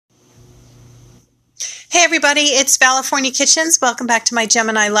Hey everybody, it's California Kitchens. Welcome back to my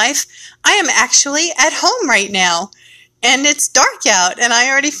Gemini life. I am actually at home right now and it's dark out and I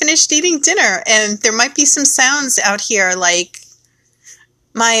already finished eating dinner and there might be some sounds out here like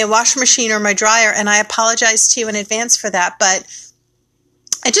my washing machine or my dryer, and I apologize to you in advance for that, but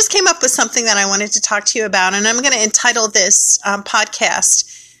I just came up with something that I wanted to talk to you about, and I'm going to entitle this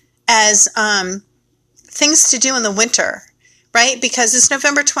podcast as Things to Do in the Winter, right? Because it's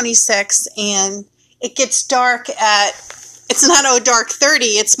November 26th and it gets dark it's not dark 30,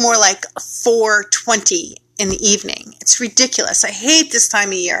 it's more like 4:20 in the evening. It's ridiculous. I hate this time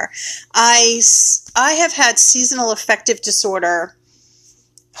of year. I have had seasonal affective disorder.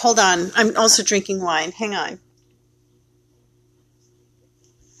 Hold on. I'm also drinking wine. Hang on.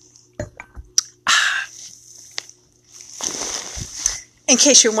 In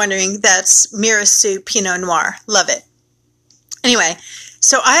case you're wondering, that's Mirasu Pinot Noir. Love it. Anyway,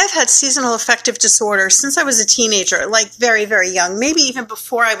 so I have had seasonal affective disorder since I was a teenager, like very, very young, maybe even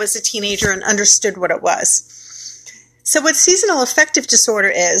before I was a teenager and understood what it was. So what seasonal affective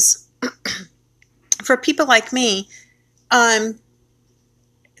disorder is, for people like me, the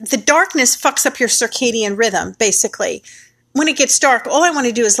darkness fucks up your circadian rhythm, basically. When it gets dark, all I want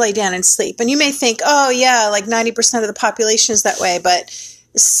to do is lay down and sleep. And you may think, oh yeah, like 90% of the population is that way, but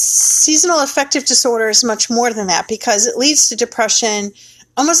seasonal affective disorder is much more than that because it leads to depression,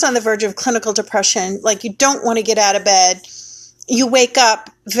 almost on the verge of clinical depression. Like you don't want to get out of bed. You wake up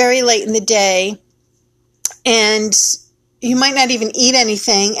very late in the day and you might not even eat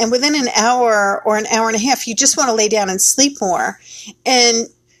anything. And within an hour or an hour and a half, you just want to lay down and sleep more. And,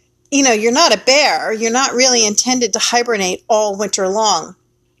 you know, you're not a bear. You're not really intended to hibernate all winter long.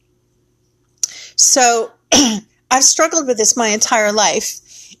 So I've struggled with this my entire life.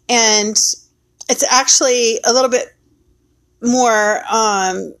 And it's actually a little bit more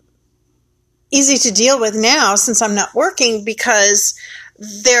easy to deal with now since I'm not working because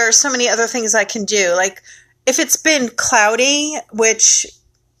there are so many other things I can do. Like if it's been cloudy, which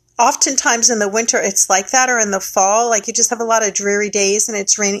oftentimes in the winter it's like that, or in the fall, like you just have a lot of dreary days and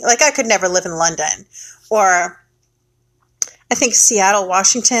it's raining. Like I could never live in London, or I think Seattle,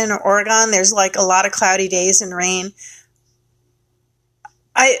 Washington, or Oregon, there's like a lot of cloudy days and rain.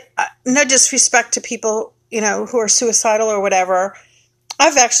 I no disrespect to people, you know, who are suicidal or whatever.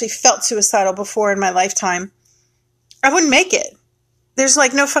 I've actually felt suicidal before in my lifetime. I wouldn't make it. There's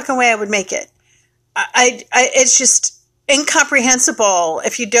like no fucking way I would make it. It's just incomprehensible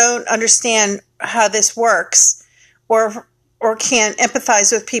if you don't understand how this works, or can't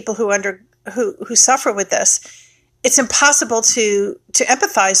empathize with people who suffer with this. It's impossible to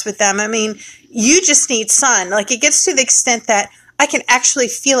empathize with them. I mean, you just need sun. Like it gets to the extent that I can actually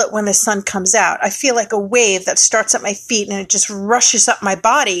feel it when the sun comes out. I feel like a wave that starts at my feet and it just rushes up my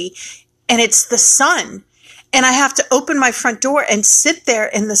body, and it's the sun. And I have to open my front door and sit there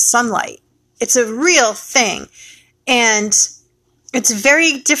in the sunlight. It's a real thing. And it's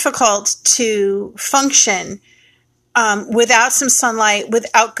very difficult to function without some sunlight,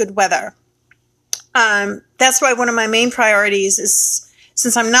 without good weather. That's why one of my main priorities is,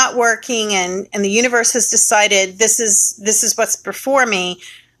 since I'm not working and the universe has decided this is what's before me,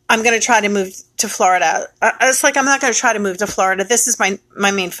 I'm going to try to move to Florida. It's like I'm not going to try to move to Florida. This is my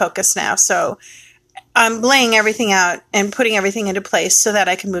main focus now. So I'm laying everything out and putting everything into place so that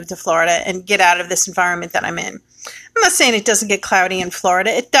I can move to Florida and get out of this environment that I'm in. I'm not saying it doesn't get cloudy in Florida.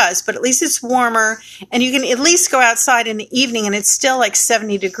 It does, but at least it's warmer, and you can at least go outside in the evening and it's still like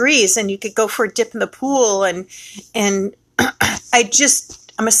 70 degrees and you could go for a dip in the pool. And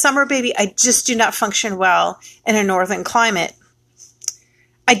I'm a summer baby. I just do not function well in a northern climate.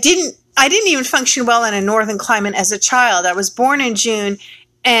 I didn't even function well in a northern climate as a child. I was born in June,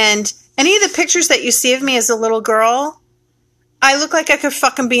 and any of the pictures that you see of me as a little girl, I look like I could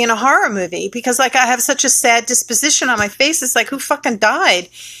fucking be in a horror movie because like I have such a sad disposition on my face. It's like, who fucking died?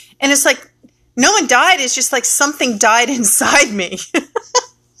 And it's like, no one died. It's just like something died inside me.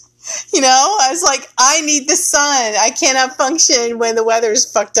 You know, I was like, I need the sun. I cannot function when the weather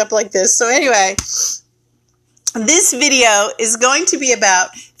is fucked up like this. So anyway, this video is going to be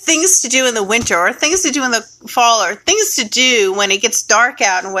about things to do in the winter, or things to do in the fall, or things to do when it gets dark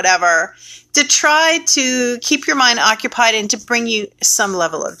out and whatever, to try to keep your mind occupied and to bring you some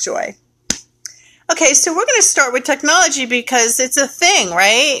level of joy. Okay, so we're going to start with technology because it's a thing,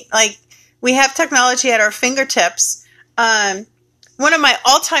 right? Like we have technology at our fingertips. One of my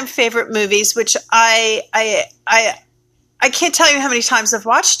all-time favorite movies, which I can't tell you how many times I've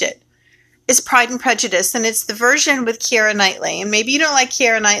watched it, is Pride and Prejudice, and it's the version with Keira Knightley. And maybe you don't like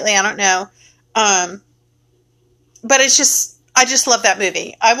Keira Knightley, I don't know. But it's just, I just love that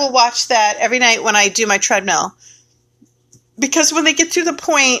movie. I will watch that every night when I do my treadmill. Because when they get to the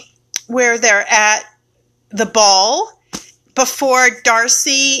point where they're at the ball, before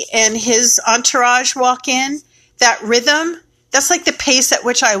Darcy and his entourage walk in, that rhythm, that's like the pace at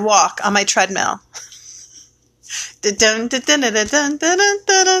which I walk on my treadmill. All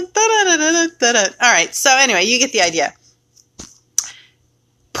right, so anyway, you get the idea.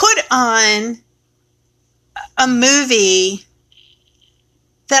 Put on a movie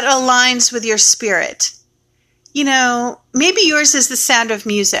that aligns with your spirit. You know, maybe yours is The Sound of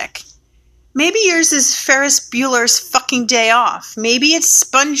Music. Maybe yours is Ferris Bueller's Fucking Day Off. Maybe it's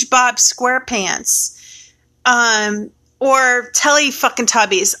SpongeBob SquarePants. Or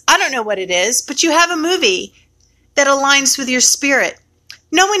Teletubbies. I don't know what it is, but you have a movie that aligns with your spirit.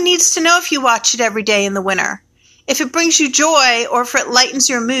 No one needs to know if you watch it every day in the winter. If it brings you joy or if it lightens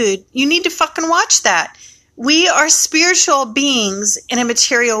your mood, you need to fucking watch that. We are spiritual beings in a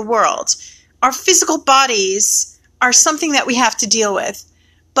material world. Our physical bodies are something that we have to deal with.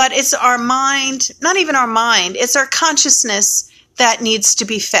 But it's our mind, not even our mind, it's our consciousness that needs to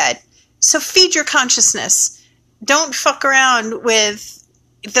be fed. So feed your consciousness. Don't fuck around with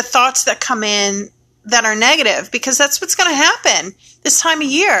the thoughts that come in that are negative, because that's what's going to happen this time of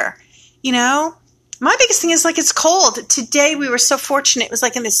year. You know, my biggest thing is like it's cold. Today we were so fortunate. It was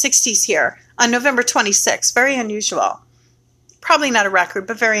like in the 60s here on November 26th. Very unusual. Probably not a record,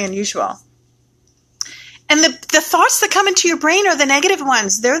 but very unusual. And the thoughts that come into your brain are the negative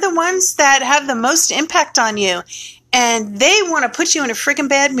ones. They're the ones that have the most impact on you. And they want to put you in a freaking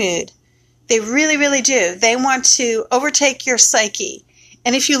bad mood. They really, really do. They want to overtake your psyche.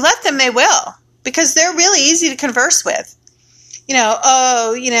 And if you let them, they will. Because they're really easy to converse with. You know,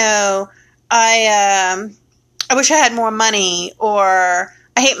 I wish I had more money, or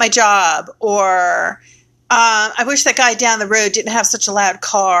I hate my job, or I wish that guy down the road didn't have such a loud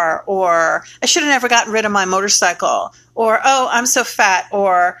car, or I should have never gotten rid of my motorcycle, or, oh, I'm so fat,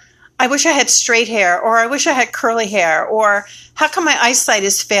 or I wish I had straight hair, or I wish I had curly hair, or how come my eyesight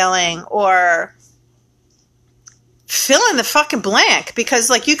is failing, or fill in the fucking blank, because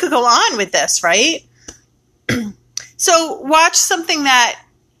like you could go on with this, right? So watch something that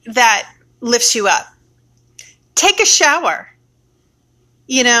lifts you up. Take a shower.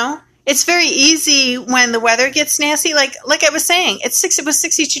 You know, it's very easy when the weather gets nasty. Like I was saying, it was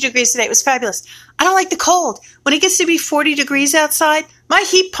 62 degrees today. It was fabulous. I don't like the cold. When it gets to be 40 degrees outside, my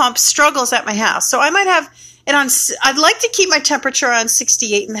heat pump struggles at my house. So I might have it on. I'd like to keep my temperature on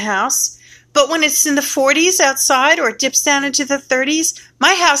 68 in the house. But when it's in the 40s outside or it dips down into the 30s,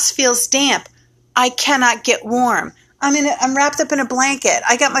 my house feels damp. I cannot get warm. I'm wrapped up in a blanket.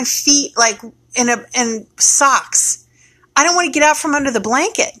 I got my feet like in socks. I don't want to get out from under the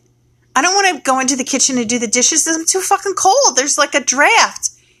blanket. I don't want to go into the kitchen and do the dishes. I'm too fucking cold. There's like a draft.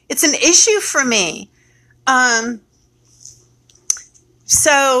 It's an issue for me.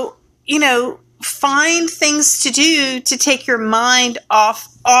 So, you know, find things to do to take your mind off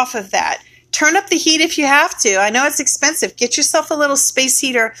of that. Turn up the heat if you have to. I know it's expensive. Get yourself a little space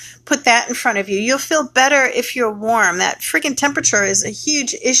heater. Put that in front of you. You'll feel better if you're warm. That freaking temperature is a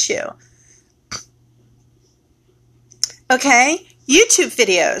huge issue. Okay, YouTube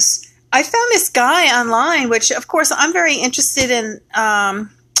videos. I found this guy online, which, of course, I'm very interested in. I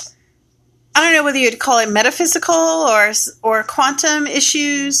don't know whether you'd call it metaphysical or quantum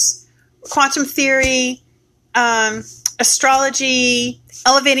issues, quantum theory, astrology,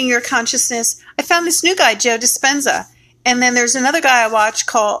 elevating your consciousness. I found this new guy, Joe Dispenza. And then there's another guy I watch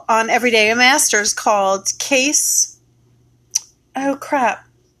on Everyday Masters called Case. Oh, crap.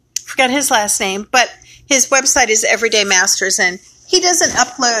 Forgot his last name. But his website is Everyday Masters. And he doesn't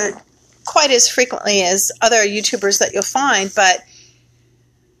upload quite as frequently as other YouTubers that you'll find. But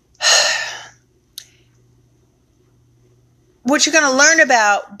what you're going to learn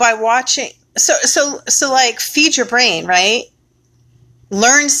about by watching. So like feed your brain, right?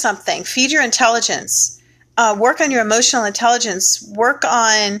 Learn something. Feed your intelligence. Work on your emotional intelligence. Work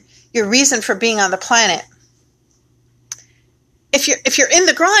on your reason for being on the planet. If you're in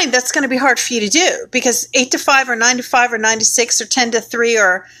the grind, that's going to be hard for you to do, because 8 to 5 or 9 to 5 or 9 to 6 or 10 to 3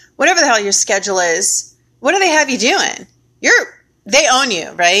 or whatever the hell your schedule is, what do they have you doing? They own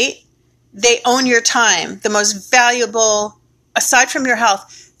you, right? They own your time. The most valuable, aside from your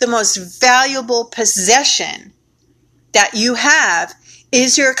health, the most valuable possession that you have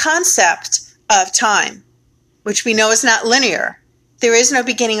is your concept of time, which we know is not linear. There is no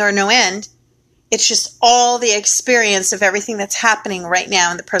beginning or no end. It's just all the experience of everything that's happening right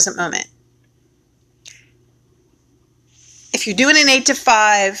now in the present moment. If you're doing an 8 to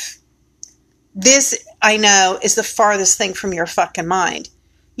 5, I know, is the farthest thing from your fucking mind.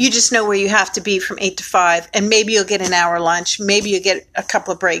 You just know where you have to be from 8 to 5, and maybe you'll get an hour lunch. Maybe you get a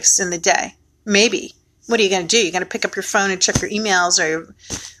couple of breaks in the day. Maybe. What are you going to do? You're going to pick up your phone and check your emails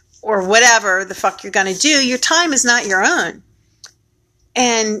or whatever the fuck you're going to do. Your time is not your own.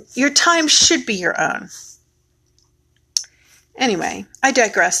 And your time should be your own. Anyway, I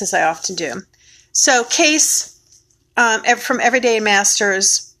digress, as I often do. So, Case from Everyday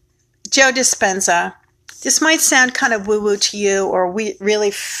Masters, Joe Dispenza. This might sound kind of woo-woo to you or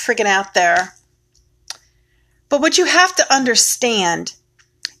really friggin' out there. But what you have to understand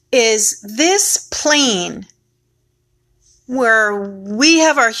is this plane where we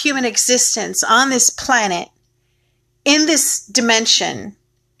have our human existence on this planet, in this dimension,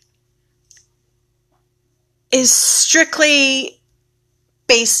 is strictly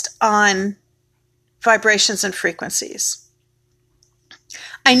based on vibrations and frequencies.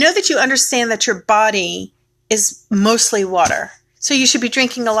 I know that you understand that your body is mostly water. So you should be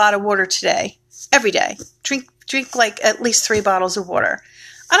drinking a lot of water today, every day. Drink like at least 3 bottles of water.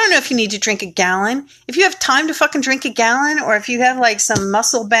 I don't know if you need to drink a gallon. If you have time to fucking drink a gallon, or if you have like some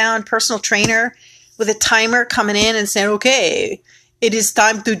muscle-bound personal trainer with a timer coming in and saying, okay, it is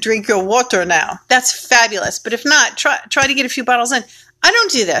time to drink your water now. That's fabulous. But if not, try to get a few bottles in. I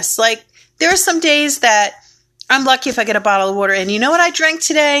don't do this. Like, there are some days that I'm lucky if I get a bottle of water. And you know what I drank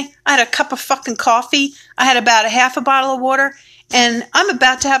today? I had a cup of fucking coffee. I had about a half a bottle of water. And I'm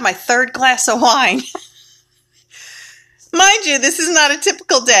about to have my 3rd glass of wine. Mind you, this is not a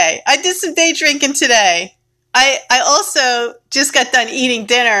typical day. I did some day drinking today. I also just got done eating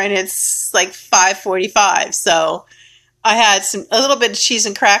dinner, and it's like 5:45. So I had a little bit of cheese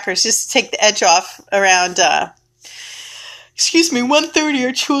and crackers just to take the edge off around, 1:30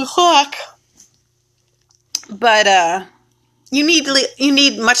 or 2 o'clock. But you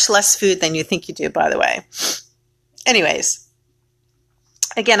need much less food than you think you do, by the way. Anyways,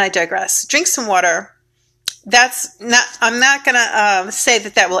 again, I digress. Drink some water. I'm not going to say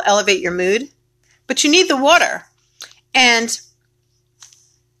that will elevate your mood, but you need the water. And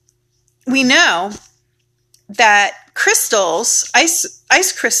we know that crystals,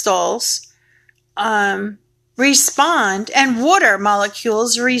 ice crystals, respond, and water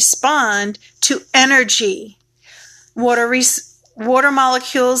molecules respond to energy. Water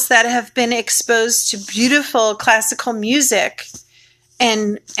molecules that have been exposed to beautiful classical music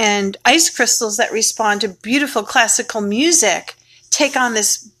and ice crystals that respond to beautiful classical music take on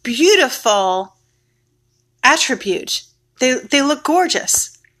this beautiful attribute. They look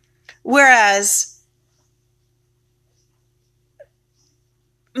gorgeous. Whereas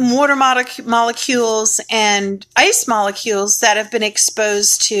water molecules and ice molecules that have been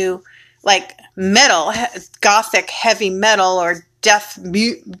exposed to like metal, gothic heavy metal or death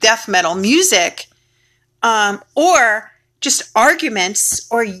metal music, or just arguments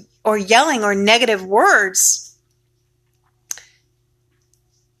or yelling or negative words,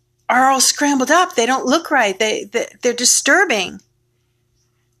 are all scrambled up. They don't look right. They're disturbing.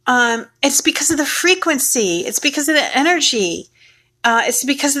 It's because of the frequency. It's because of the energy. It's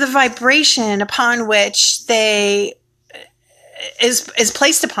because of the vibration upon which is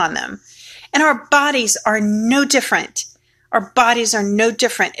placed upon them. And our bodies are no different. Our bodies are no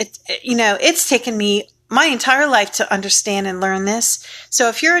different. It's taken me my entire life to understand and learn this. So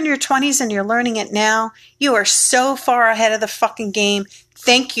if you're in your 20s and you're learning it now, you are so far ahead of the fucking game.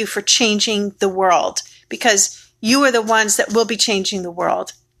 Thank you for changing the world, because you are the ones that will be changing the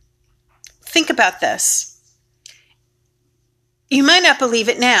world. Think about this. You might not believe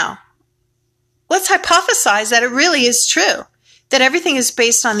it now. Let's hypothesize that it really is true, that everything is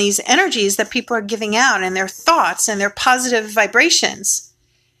based on these energies that people are giving out and their thoughts and their positive vibrations.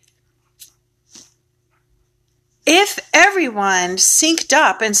 If everyone synced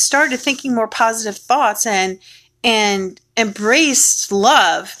up and started thinking more positive thoughts and embraced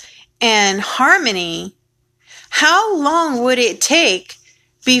love and harmony, how long would it take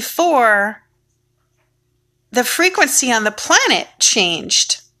before the frequency on the planet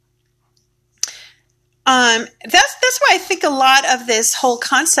changed? That's why I think a lot of this whole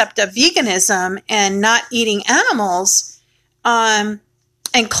concept of veganism and not eating animals, and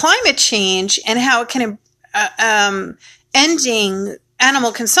climate change and how it can ending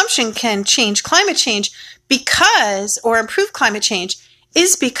animal consumption can change climate change or improve climate change,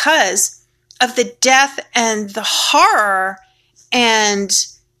 is because of the death and the horror and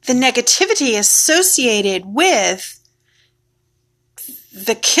the negativity associated with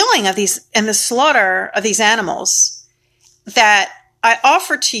the killing of these and the slaughter of these animals that I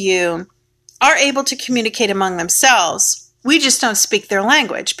offer to you are able to communicate among themselves. We just don't speak their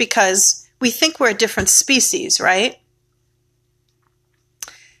language because we think we're a different species, right?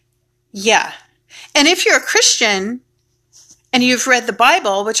 Yeah. And if you're a Christian and you've read the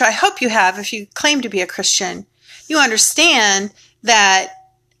Bible, which I hope you have if you claim to be a Christian, you understand that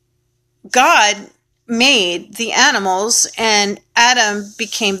God made the animals and Adam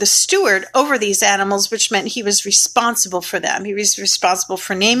became the steward over these animals, which meant he was responsible for them. He was responsible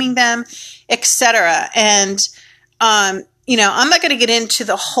for naming them, etc. And, I'm not going to get into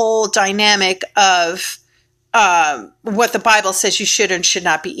the whole dynamic of what the Bible says you should and should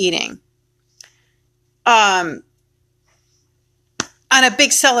not be eating. On a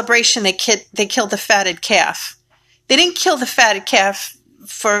big celebration, they killed the fatted calf. They didn't kill the fatted calf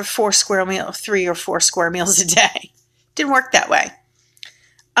for 3 or 4 square meals a day. Didn't work that way.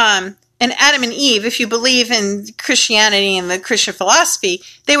 And Adam and Eve, if you believe in Christianity and the Christian philosophy,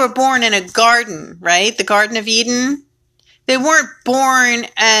 they were born in a garden, right? The Garden of Eden. They weren't born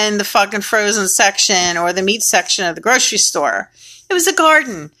in the fucking frozen section or the meat section of the grocery store. It was a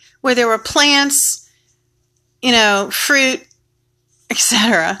garden where there were plants, fruit,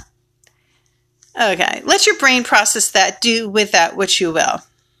 etc. Okay, let your brain process that. Do with that what you will.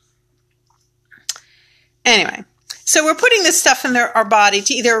 Anyway, so we're putting this stuff in our body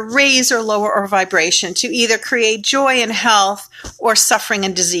to either raise or lower our vibration, to either create joy and health or suffering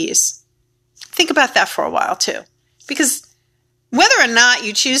and disease. Think about that for a while too. Because whether or not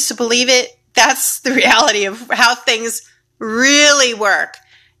you choose to believe it, that's the reality of how things really work.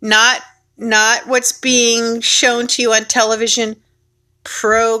 Not what's being shown to you on television.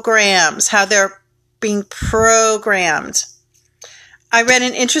 Programs, how they're being programmed. I read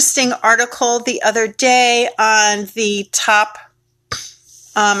an interesting article the other day on the top,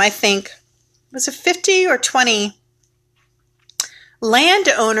 I think, was it 50 or 20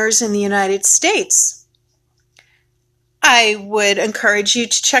 landowners in the United States. I would encourage you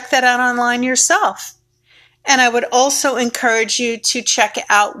to check that out online yourself. And I would also encourage you to check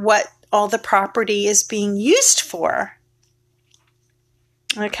out what all the property is being used for.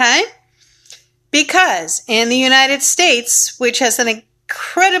 Okay? Because in the United States, which has an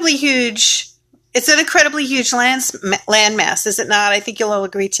incredibly huge land mass, is it not? I think you'll all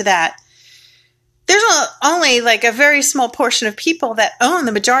agree to that. There's only like a very small portion of people that own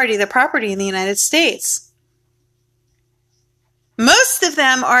the majority of the property in the United States. Most of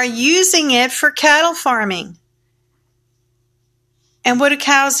them are using it for cattle farming. And what do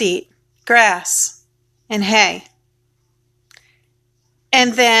cows eat? Grass and hay.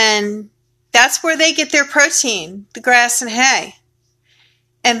 And then that's where they get their protein, the grass and hay.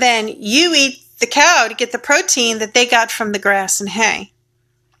 And then you eat the cow to get the protein that they got from the grass and hay.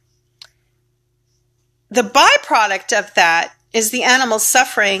 The byproduct of that is the animal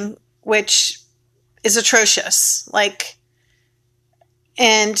suffering, which is atrocious.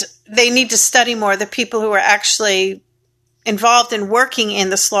 And they need to study more, the people who are actually involved in working in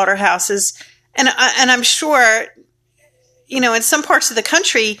the slaughterhouses. And I'm sure, in some parts of the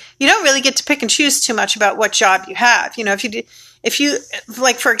country, you don't really get to pick and choose too much about what job you have. If you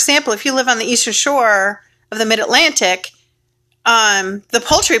for example, if you live on the eastern shore of the Mid-Atlantic, the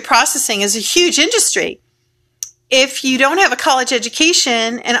poultry processing is a huge industry. If you don't have a college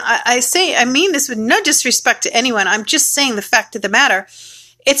education, and I mean this with no disrespect to anyone, I'm just saying the fact of the matter,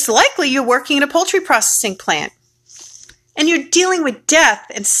 it's likely you're working in a poultry processing plant. And you're dealing with death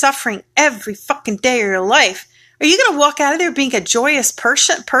and suffering every fucking day of your life. Are you going to walk out of there being a joyous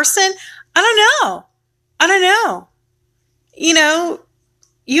person? I don't know.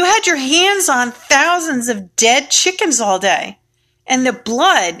 You had your hands on thousands of dead chickens all day. And the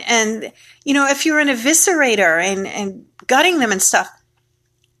blood. And, if you're an eviscerator and gutting them and stuff,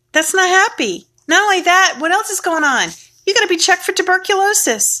 that's not happy. Not only that, what else is going on? You got to be checked for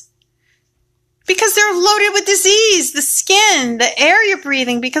tuberculosis. Because they're loaded with disease, the skin, the air you're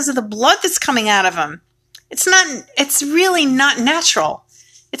breathing because of the blood that's coming out of them. It's really not natural.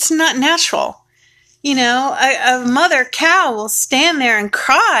 It's not natural. A mother cow will stand there and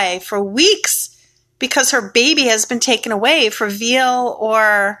cry for weeks because her baby has been taken away for veal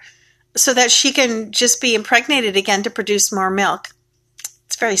or so that she can just be impregnated again to produce more milk.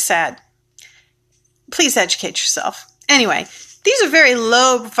 It's very sad. Please educate yourself. Anyway, these are very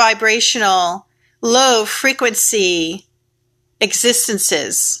low vibrational, low frequency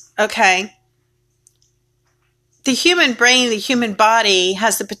existences, okay? The human brain, the human body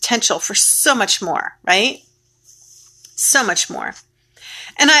has the potential for so much more, right? So much more.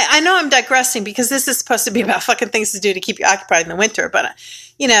 And I know I'm digressing because this is supposed to be about fucking things to do to keep you occupied in the winter. But,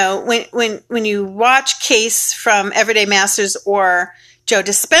 when you watch Case from Everyday Masters or Joe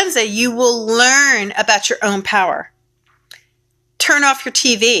Dispenza, you will learn about your own power. turn off your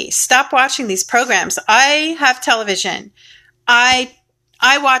TV. Stop watching these programs. I have television. I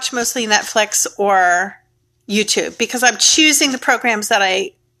watch mostly Netflix or YouTube because I'm choosing the programs that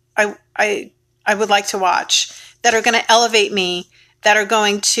I would like to watch, that are going to elevate me, that are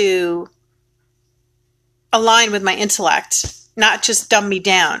going to align with my intellect, not just dumb me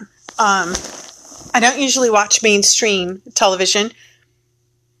down. I don't usually watch mainstream television.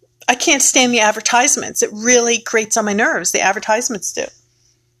 I can't stand the advertisements. It really grates on my nerves. The advertisements do.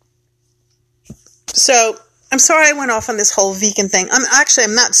 So I'm sorry I went off on this whole vegan thing. I'm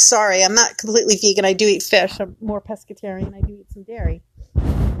not sorry. I'm not completely vegan. I do eat fish. I'm more pescatarian. I do eat some dairy.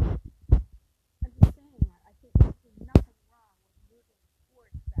 I'm just saying that I think there's nothing wrong with moving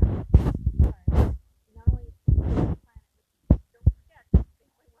towards that. Because not only is it the planet, don't forget, the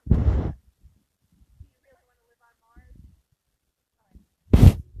only one on Mars. Do you really want to live on Mars?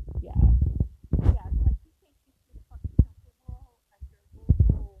 Yeah. Yeah, it's like you can't get to the fucking festival at your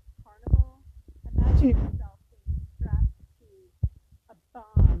local carnival. Imagine yourself being strapped to a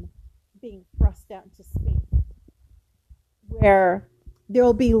bomb being thrust out into space, where there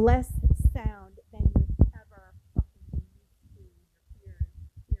will be less sound than you've ever fucking been used to your ears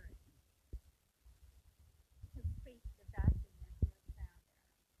hearing. Because space is a vacuum, there's no sound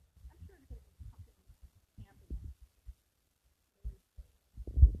there. I'm sure there's going to be companies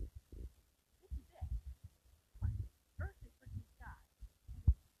ambient. This is it. Earth is what you've got.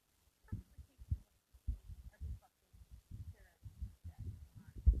 And it's perfectly capable of sustaining every fucking parent that on.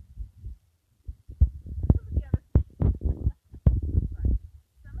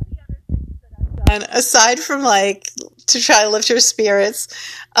 Some of the other things that I've done, aside from like to try to lift your spirits,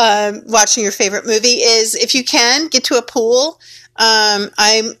 watching your favorite movie, is if you can get to a pool. I'm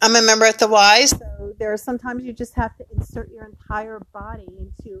a member at the Y, so there are sometimes you just have to insert your entire body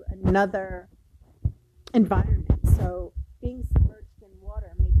into another environment. So being submerged in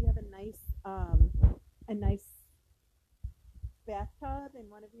water, maybe you have a nice bathtub in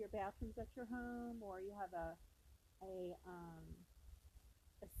one of your bathrooms at your home, or you have a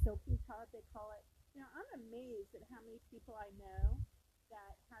soaking tub, they call it. You know, I'm amazed at how many people I know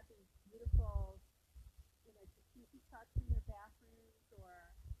that have these beautiful, jacuzzi tubs in their bathrooms,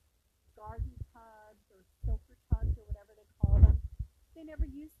 or garden tubs, or soaker tubs, or whatever they call them. They never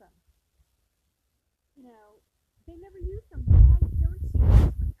use them. They never use them. Why don't you?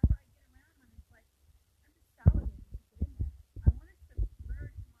 Whenever I get around one, it's like, I'm just salivating to get in there. I want to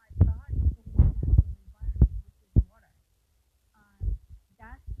submerge my body in the natural environment, which is water.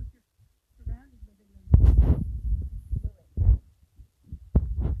 That's what you're surrounded with in the fluid.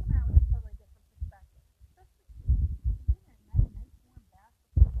 You'll come out with a totally different perspective. Especially if you're in a nice warm bath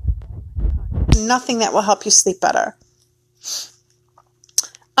or something like that. Oh my God. Nothing that will help you sleep better.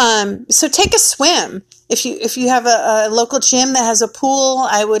 So take a swim. If you have a local gym that has a pool,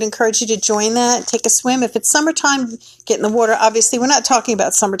 I would encourage you to join that. Take a swim. If it's summertime, get in the water. Obviously, we're not talking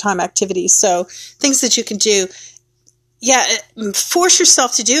about summertime activities. So things that you can do. Yeah, force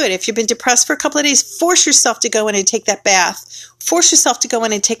yourself to do it. If you've been depressed for a couple of days, force yourself to go in and take that bath. Force yourself to go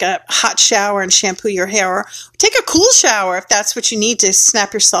in and take a hot shower and shampoo your hair. Or take a cool shower if that's what you need to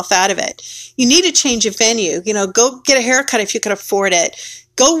snap yourself out of it. You need to change a venue. Go get a haircut if you can afford it.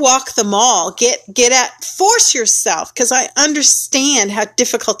 Go walk the mall. Force yourself, because I understand how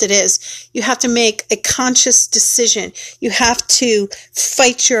difficult it is. You have to make a conscious decision. You have to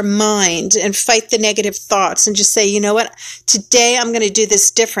fight your mind and fight the negative thoughts and just say, you know what, today I'm going to do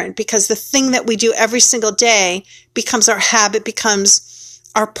this different, because the thing that we do every single day becomes our habit, becomes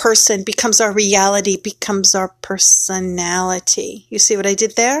our person, becomes our reality, becomes our personality. You see what I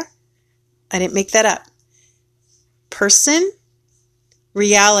did there? I didn't make that up. Person,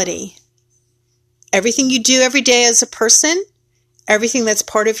 reality. Everything you do every day as a person, everything that's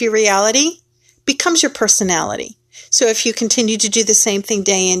part of your reality, becomes your personality. So if you continue to do the same thing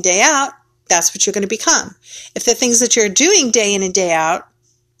day in, day out, that's what you're going to become. If the things that you're doing day in and day out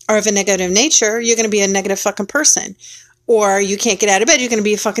are of a negative nature, you're going to be a negative fucking person. Or you can't get out of bed, you're going to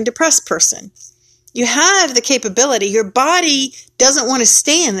be a fucking depressed person. You have the capability. Your body doesn't want to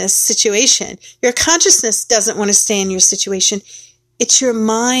stay in this situation. Your consciousness doesn't want to stay in your situation. It's your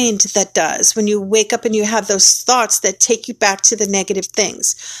mind that does, when you wake up and you have those thoughts that take you back to the negative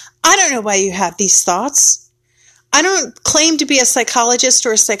things. I don't know why you have these thoughts. I don't claim to be a psychologist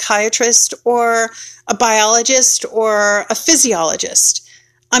or a psychiatrist or a biologist or a physiologist.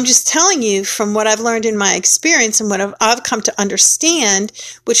 I'm just telling you from what I've learned in my experience and what I've come to understand,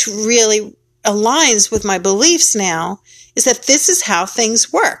 which really aligns with my beliefs now, is that this is how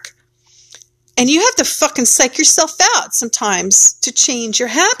things work. And you have to fucking psych yourself out sometimes to change your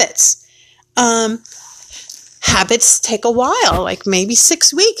habits. habits take a while, like maybe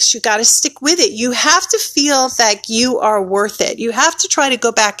 6 weeks. You got to stick with it. You have to feel that you are worth it. You have to try to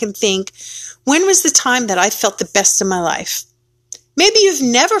go back and think, when was the time that I felt the best in my life? Maybe you've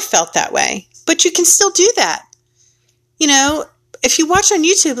never felt that way, but you can still do that. You know, if you watch on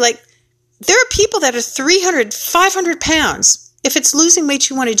YouTube, like there are people that are 300, 500 pounds. If it's losing weight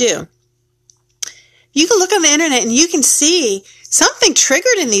you want to do, you can look on the internet and you can see something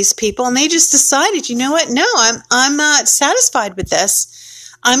triggered in these people, and they just decided, you know what? No, I'm not satisfied with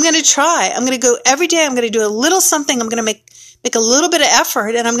this. I'm going to try. I'm going to go every day. I'm going to do a little something. I'm going to make a little bit of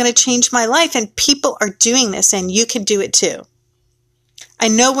effort, and I'm going to change my life. And people are doing this, and you can do it too. I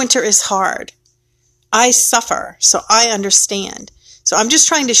know winter is hard. I suffer, so I understand. So I'm just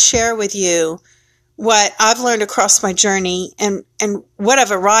trying to share with you what I've learned across my journey and what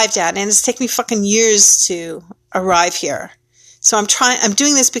I've arrived at. And it's taken me fucking years to arrive here. So I'm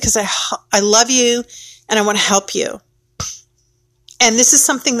doing this because I love you and I want to help you. And this is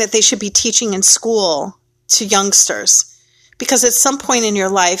something that they should be teaching in school to youngsters, because at some point in your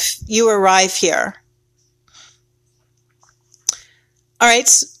life, you arrive here. All right.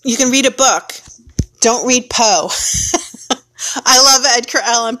 So you can read a book. Don't read Poe. I love Edgar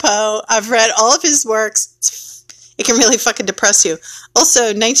Allan Poe. I've read all of his works. It can really fucking depress you. Also,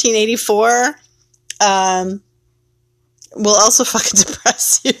 1984 will also fucking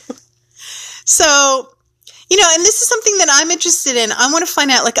depress you. So, you know, and this is something that I'm interested in. I want to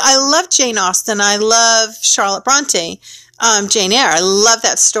find out, like, I love Jane Austen. I love Charlotte Bronte, Jane Eyre. I love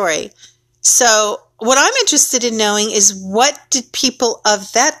that story. So what I'm interested in knowing is, what did people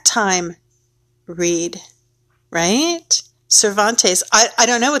of that time read, right? Cervantes. I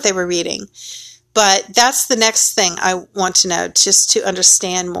don't know what they were reading, but that's the next thing I want to know, just to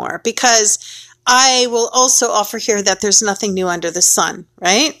understand more, because I will also offer here that there's nothing new under the sun,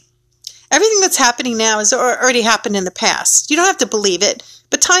 right? Everything that's happening now has already happened in the past. You don't have to believe it,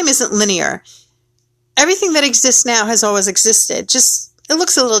 but time isn't linear. Everything that exists now has always existed. Just, it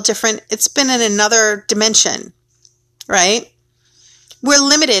looks a little different. It's been in another dimension, right? We're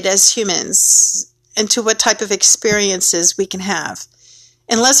limited as humans into what type of experiences we can have,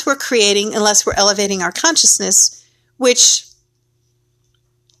 unless we're elevating our consciousness, which,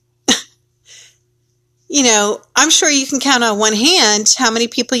 you know, I'm sure you can count on one hand how many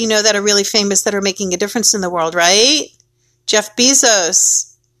people you know that are really famous that are making a difference in the world, right? Jeff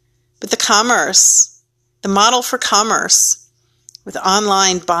Bezos with the commerce, the model for commerce with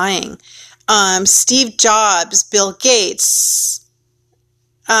online buying. Steve Jobs, Bill Gates,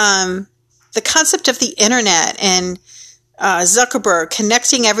 the concept of the internet, and Zuckerberg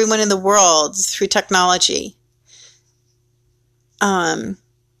connecting everyone in the world through technology.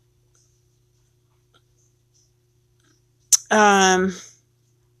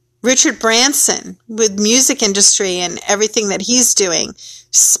 Richard Branson with music industry and everything that he's doing.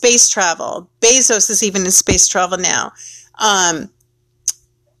 Space travel. Bezos is even in space travel now.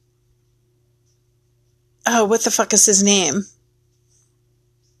 What the fuck is his name?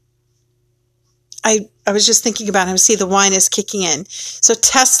 I was just thinking about him. See, the wine is kicking in. So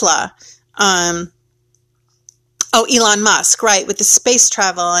Tesla, Elon Musk, right, with the space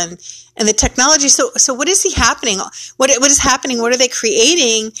travel and the technology. So what is happening? What is happening? What are they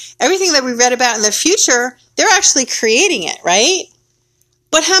creating? Everything that we read about in the future, they're actually creating it, right?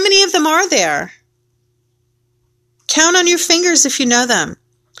 But how many of them are there? Count on your fingers if you know them.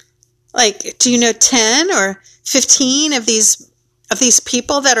 Like, do you know 10 or 15 of these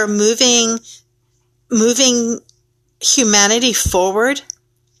people that are moving humanity forward?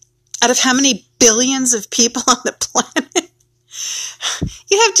 Out of how many billions of people on the planet?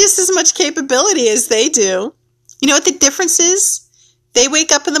 You have just as much capability as they do. You know what the difference is? They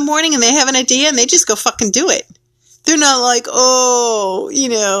wake up in the morning and they have an idea and they just go fucking do it. They're not like,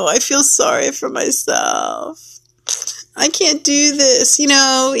 I feel sorry for myself. I can't do this.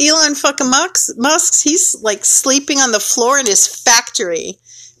 Elon fucking Musk, he's like sleeping on the floor in his factory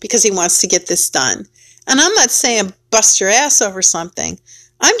because he wants to get this done. And I'm not saying bust your ass over something.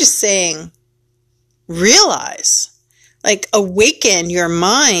 I'm just saying realize, like, awaken your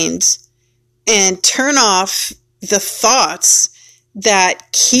mind and turn off the thoughts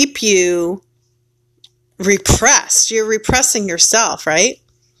that keep you repressed. You're repressing yourself, right?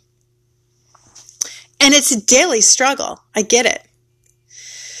 And it's a daily struggle. I get it.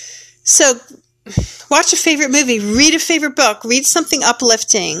 So watch a favorite movie, read a favorite book, read something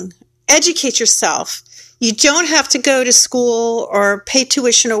uplifting, educate yourself. You don't have to go to school or pay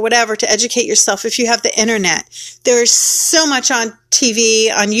tuition or whatever to educate yourself if you have the internet. There's so much on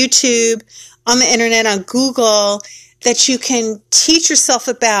TV, on YouTube, on the internet, on Google. that you can teach yourself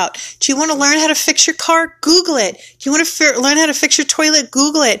about. Do you want to learn how to fix your car? Google it. Do you want to learn how to fix your toilet?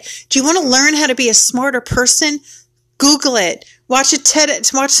 Google it. Do you want to learn how to be a smarter person? Google it. Watch some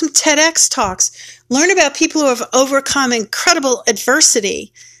TEDx talks. Learn about people who have overcome incredible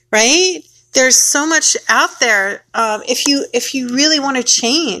adversity, right? There's so much out there. If you really want to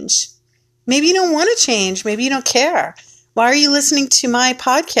change, maybe you don't want to change. Maybe you don't care. Why are you listening to my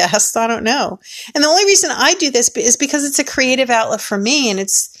podcast? I don't know. And the only reason I do this is because it's a creative outlet for me, and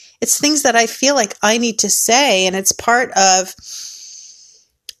it's things that I feel like I need to say, and it's part of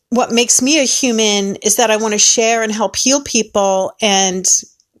what makes me a human is that I want to share and help heal people and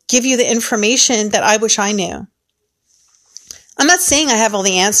give you the information that I wish I knew. I'm not saying I have all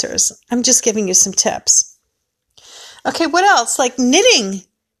the answers. I'm just giving you some tips. Okay, what else? Like knitting.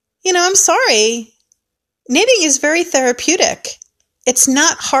 I'm sorry. Knitting is very therapeutic. It's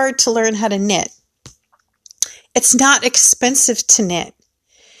not hard to learn how to knit. It's not expensive to knit.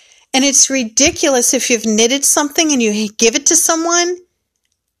 And it's ridiculous if you've knitted something and you give it to someone,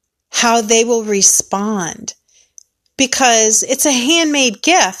 how they will respond. Because it's a handmade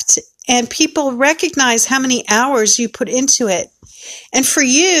gift and people recognize how many hours you put into it. And for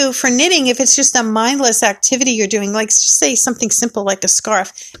you, for knitting, if it's just a mindless activity you're doing, like just say something simple like a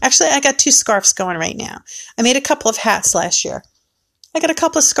scarf. Actually, I got 2 scarves going right now. I made a couple of hats last year. I got a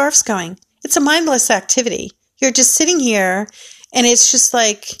couple of scarves going. It's a mindless activity. You're just sitting here and it's just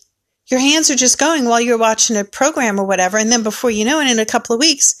like your hands are just going while you're watching a program or whatever. And then before you know it, in a couple of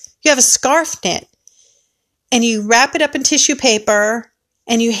weeks, you have a scarf knit and you wrap it up in tissue paper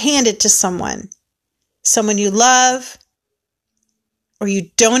and you hand it to someone you love, or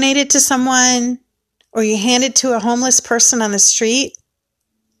you donate it to someone, or you hand it to a homeless person on the street.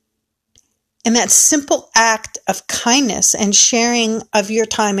 And that simple act of kindness and sharing of your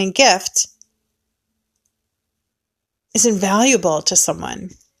time and gift is invaluable to someone.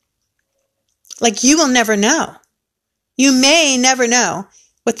 Like you will never know. You may never know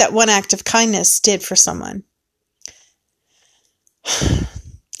what that one act of kindness did for someone.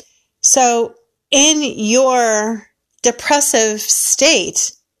 So in your depressive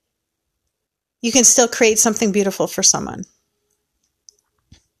state, you can still create something beautiful for someone.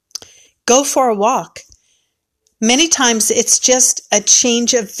 Go for a walk. Many times it's just a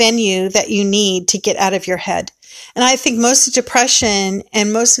change of venue that you need to get out of your head. And I think most of depression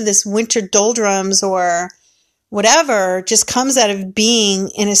and most of this winter doldrums or whatever just comes out of being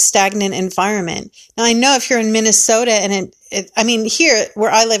in a stagnant environment. Now, I know if you're in Minnesota and here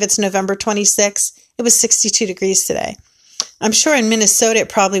where I live, it's November 26th. It was 62 degrees today. I'm sure in Minnesota it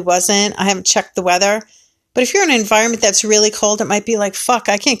probably wasn't. I haven't checked the weather. But if you're in an environment that's really cold, it might be like, fuck,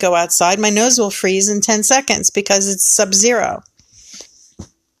 I can't go outside. My nose will freeze in 10 seconds because it's sub-zero.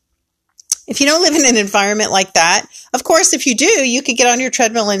 If you don't live in an environment like that, of course, if you do, you could get on your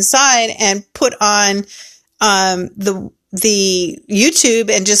treadmill inside and put on the YouTube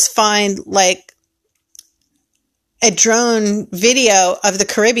and just find like a drone video of the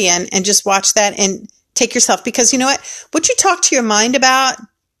Caribbean and just watch that and take yourself. Because you know what you talk to your mind about,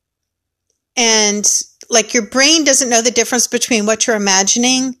 and like your brain doesn't know the difference between what you're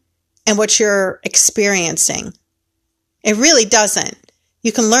imagining and what you're experiencing. It really doesn't.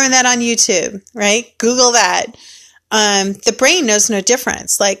 You can learn that on YouTube, right? Google that. The brain knows no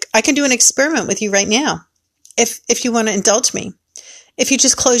difference. Like I can do an experiment with you right now. If you want to indulge me, if you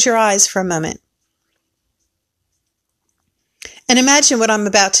just close your eyes for a moment and imagine what I'm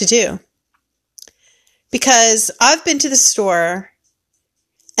about to do. Because I've been to the store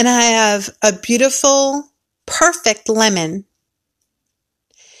and I have a beautiful, perfect lemon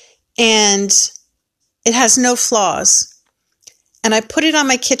and it has no flaws. And I put it on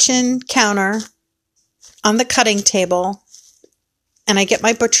my kitchen counter on the cutting table and I get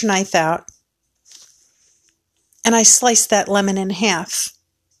my butcher knife out and I slice that lemon in half.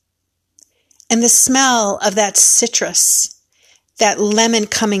 And the smell of that citrus, that lemon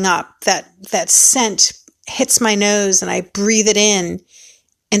coming up, that scent hits my nose and I breathe it in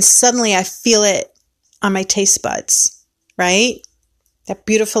and suddenly I feel it on my taste buds, right? That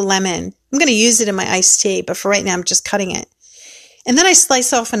beautiful lemon. I'm going to use it in my iced tea, but for right now I'm just cutting it. And then I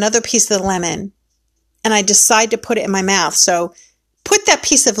slice off another piece of the lemon and I decide to put it in my mouth. So put that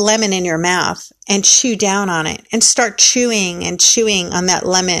piece of lemon in your mouth and chew down on it and start chewing and chewing on that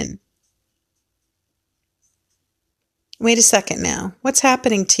lemon. Wait a second now. What's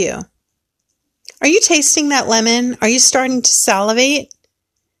happening to you? Are you tasting that lemon? Are you starting to salivate?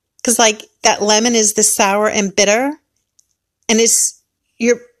 Because like that lemon is the sour and bitter. And it's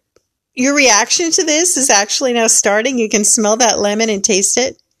your reaction to this is actually now starting. You can smell that lemon and taste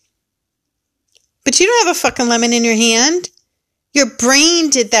it. But you don't have a fucking lemon in your hand. Your brain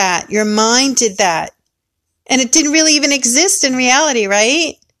did that. Your mind did that. And it didn't really even exist in reality,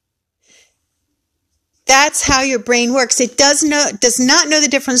 right? That's how your brain works. It does not know the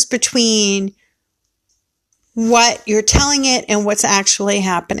difference between what you're telling it and what's actually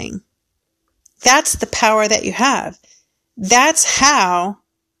happening. That's the power that you have. That's how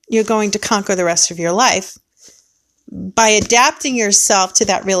you're going to conquer the rest of your life, by adapting yourself to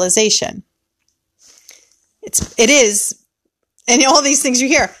that realization. It is, and all these things you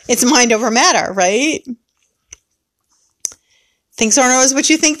hear, it's mind over matter, right? Things aren't always what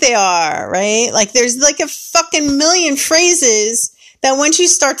you think they are, right? Like there's like a fucking million phrases that once you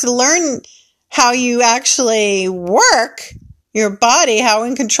start to learn how you actually work your body, how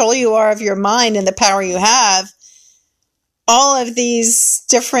in control you are of your mind and the power you have, all of these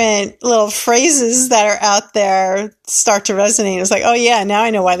different little phrases that are out there start to resonate. It's like, oh yeah, now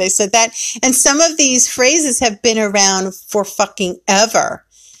I know why they said that. And some of these phrases have been around for fucking ever.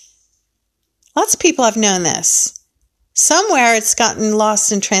 Lots of people have known this. Somewhere it's gotten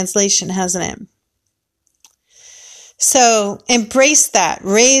lost in translation, hasn't it? So embrace that.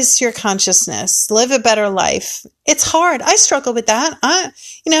 Raise your consciousness. Live a better life. It's hard. I struggle with that.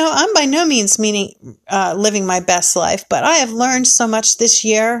 I'm by no means living my best life, but I have learned so much this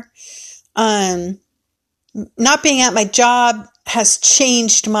year. Not being at my job has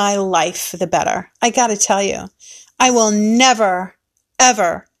changed my life for the better. I got to tell you, I will never,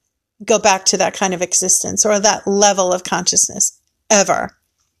 ever go back to that kind of existence or that level of consciousness, ever.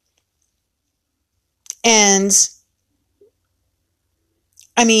 And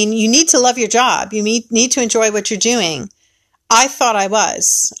I mean, you need to love your job. You need to enjoy what you're doing. I thought I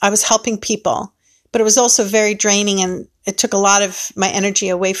was helping people, but it was also very draining, and it took a lot of my energy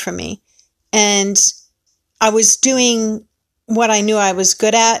away from me. And I was doing what I knew I was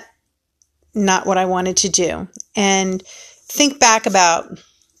good at, not what I wanted to do. And think back about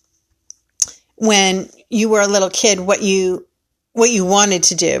when you were a little kid, what you wanted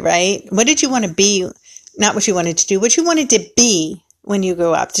to do, right? What did you want to be? Not what you wanted to do, what you wanted to be when you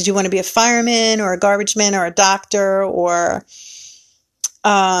grew up. Did you want to be a fireman or a garbage man or a doctor or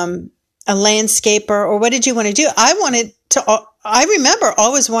a landscaper, or what did you want to do? I remember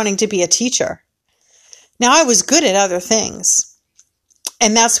always wanting to be a teacher. Now I was good at other things,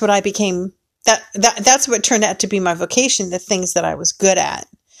 and that's what I became. That's what turned out to be my vocation, the things that I was good at.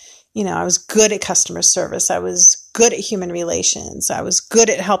 I was good at customer service. I was good at human relations. I was good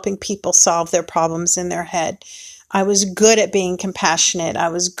at helping people solve their problems in their head. I was good at being compassionate. I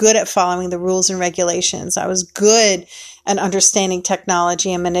was good at following the rules and regulations. I was good at understanding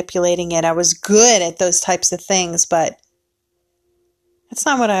technology and manipulating it. I was good at those types of things, but that's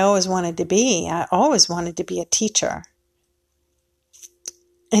not what I always wanted to be. I always wanted to be a teacher.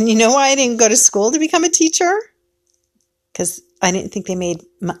 And you know why I didn't go to school to become a teacher? Because I didn't think they made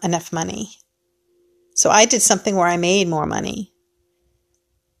enough money. So I did something where I made more money.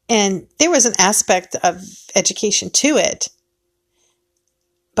 And there was an aspect of education to it.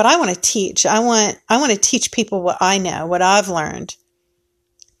 But I want to teach. I want to teach people what I know, what I've learned.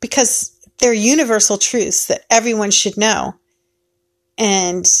 Because they're universal truths that everyone should know.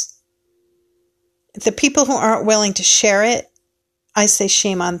 And the people who aren't willing to share it, I say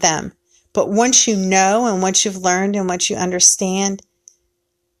shame on them. But once you know, and once you've learned, and once you understand,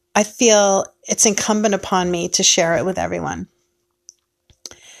 I feel it's incumbent upon me to share it with everyone.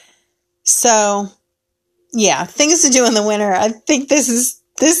 So, yeah, things to do in the winter. I think this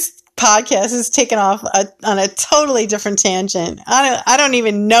podcast is taken off on a totally different tangent. I don't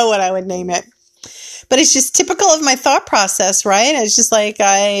even know what I would name it, but it's just typical of my thought process, right? It's just like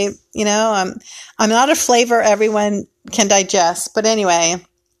I'm not a flavor everyone can digest. But anyway,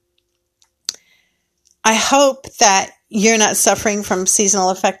 I hope that you're not suffering from seasonal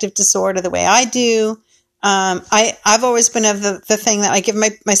affective disorder the way I do. I've always been of the thing that I give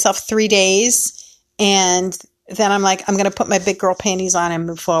myself 3 days, and then I'm like, I'm going to put my big girl panties on and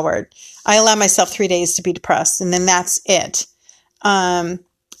move forward. I allow myself 3 days to be depressed, and then that's it. And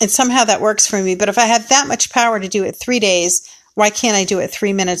somehow that works for me. But if I have that much power to do it 3 days, why can't I do it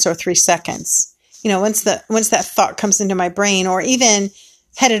 3 minutes or 3 seconds? Once that thought comes into my brain, or even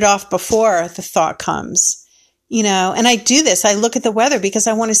head it off before the thought comes. And I do this. I look at the weather because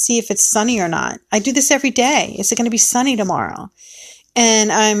I want to see if it's sunny or not. I do this every day. Is it going to be sunny tomorrow?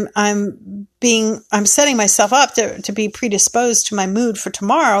 And I'm setting myself up to be predisposed to my mood for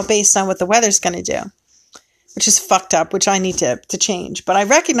tomorrow based on what the weather's going to do, which is fucked up, which I need to change. But I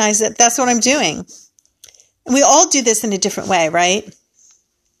recognize that that's what I'm doing. And we all do this in a different way, right?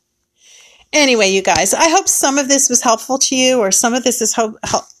 Anyway, you guys, I hope some of this was helpful to you, or some of this has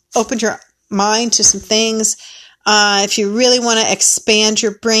opened your mind to some things. If you really want to expand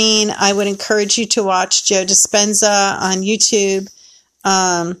your brain, I would encourage you to watch Joe Dispenza on YouTube.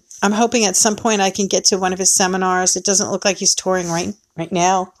 I'm hoping at some point I can get to one of his seminars. It doesn't look like he's touring right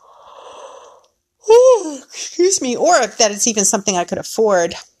now. Ooh, excuse me. Or that it's even something I could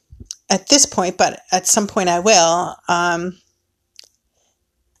afford at this point, but at some point I will.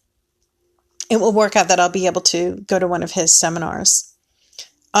 It will work out that I'll be able to go to one of his seminars.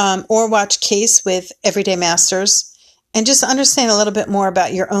 Or watch Case with Everyday Masters and just understand a little bit more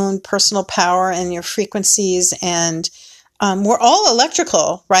about your own personal power and your frequencies. And we're all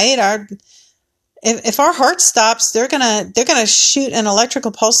electrical, right? If our heart stops, they're gonna shoot an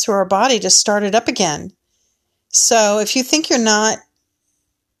electrical pulse through our body to start it up again. So if you think you're not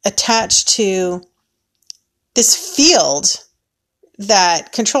attached to this field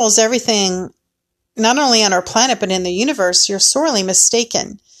that controls everything, not only on our planet, but in the universe, you're sorely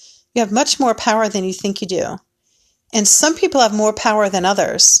mistaken. You have much more power than you think you do. And some people have more power than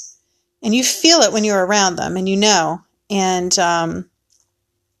others. And you feel it when you're around them, and you know. And a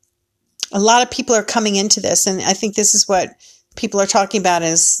lot of people are coming into this. And I think this is what people are talking about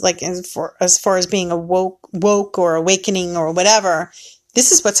as far as being woke or awakening or whatever.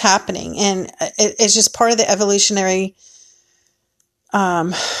 This is what's happening. And it's just part of the evolutionary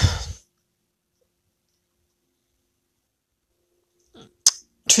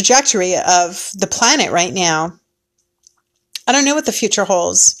trajectory of the planet right now. I don't know what the future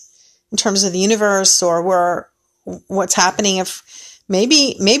holds in terms of the universe or what's happening. If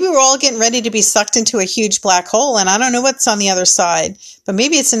maybe we're all getting ready to be sucked into a huge black hole, and I don't know what's on the other side, but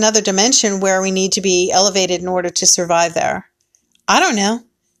maybe it's another dimension where we need to be elevated in order to survive there. I don't know.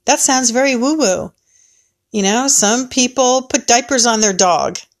 That sounds very woo-woo. You know, some people put diapers on their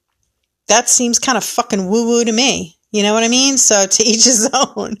dog. That seems kind of fucking woo-woo to me. You know what I mean? So to each his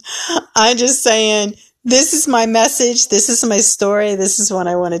own. I'm just saying, this is my message. This is my story. This is what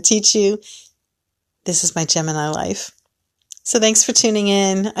I want to teach you. This is my Gemini life. So thanks for tuning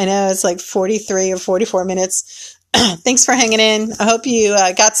in. I know it's like 43 or 44 minutes. Thanks for hanging in. I hope you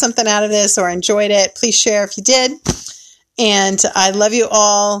got something out of this or enjoyed it. Please share if you did. And I love you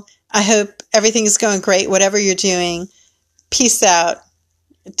all. I hope everything is going great, whatever you're doing. Peace out.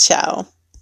 Ciao.